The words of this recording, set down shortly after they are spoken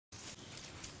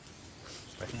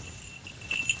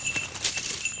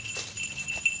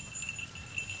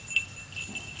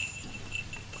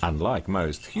Unlike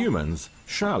most humans,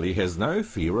 Charlie has no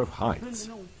fear of heights.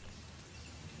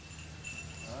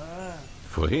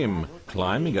 For him,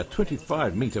 climbing a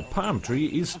 25-metre palm tree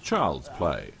is child's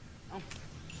play.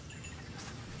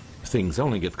 Things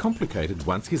only get complicated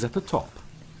once he's at the top.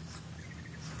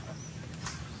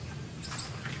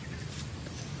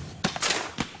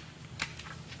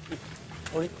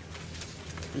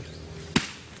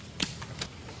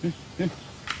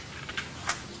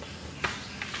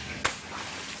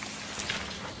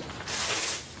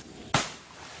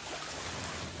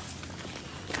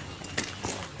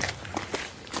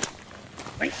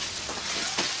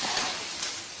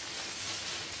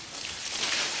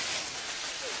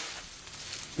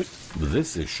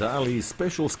 This is Charlie's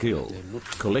special skill,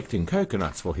 collecting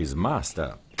coconuts for his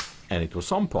master, and it was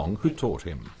Sompong who taught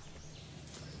him.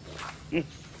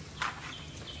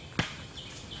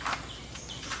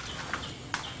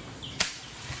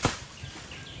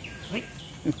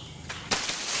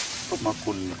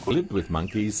 Lived with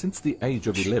monkeys since the age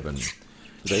of 11.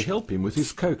 They help him with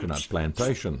his coconut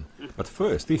plantation, but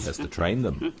first he has to train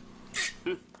them.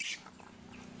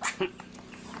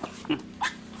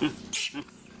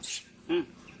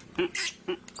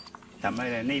 จำไม่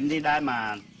ได้นี่ได้มา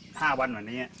5 วันวัน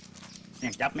นี้ยั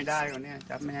งจับไม่ได้วันนี้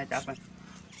จับไม่ให้จับเลย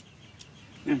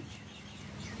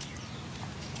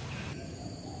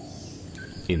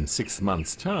In 6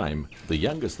 months' time, the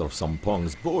youngest of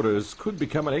Sompong's boarders could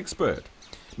become an expert.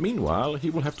 Meanwhile, he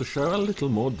will have to show a little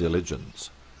more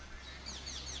diligence.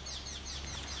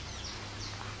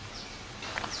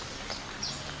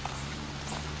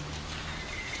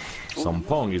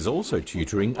 Sompong is also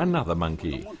tutoring another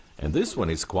monkey, and this one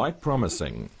is quite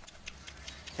promising.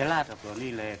 ใช้ลาดกับตัว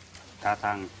นี้เลยท่าท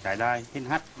างใช้ได้หิน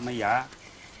ฮัดไม่ยา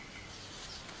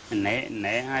แหน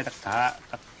ให้ตักท้า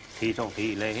ตักทีโชคที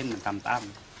เลยเห็นมันทำตาม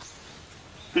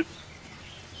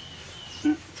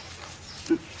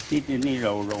ที่นี่เร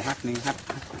าฮัดนี่ฮัด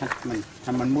มันท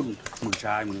ำมันมุ่นมือ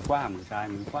ซ้ายมือขวามือซ้าย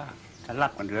มือขวาถ้าลั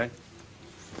ดมันเลย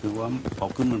คือว่าพอ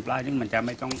ขึ้นมือปลายนี่มันจะไ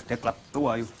ม่ต้องจะกลับตัว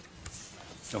อยู่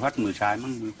เราฮัดมือซ้ายมั่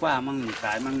งมือขวามั่งมือซ้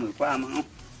ายมั่งมือขวามั่ง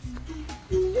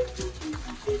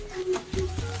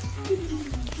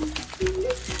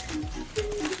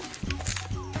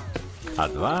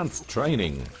Advanced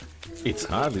training. It's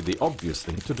hardly the obvious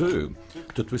thing to do,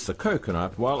 to twist a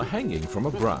coconut while hanging from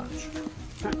a branch.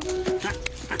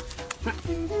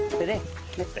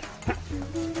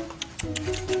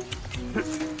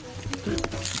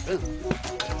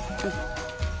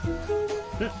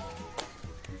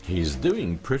 He's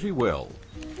doing pretty well.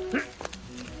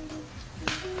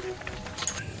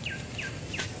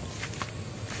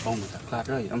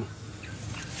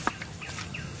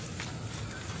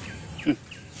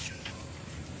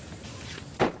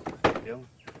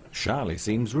 Charlie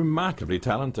seems remarkably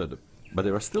talented, but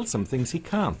there are still some things he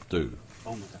can't do.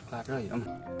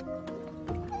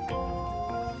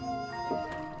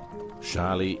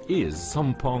 Charlie is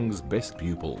Sompong's best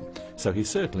pupil, so he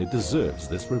certainly deserves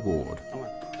this reward.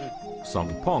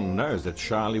 Sompong knows that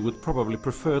Charlie would probably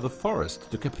prefer the forest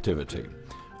to captivity.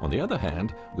 On the other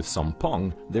hand, with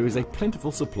Sompong, there is a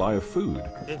plentiful supply of food.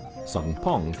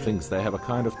 Sompong thinks they have a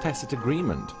kind of tacit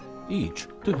agreement, each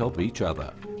to help each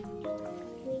other.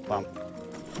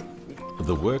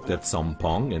 The work that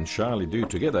Sompong and Charlie do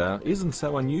together isn't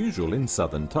so unusual in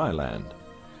southern Thailand.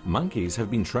 Monkeys have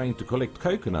been trained to collect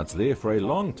coconuts there for a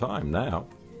long time now.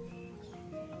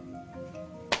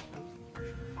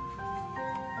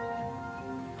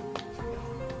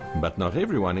 But not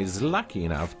everyone is lucky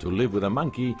enough to live with a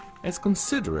monkey as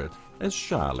considerate as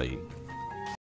Charlie.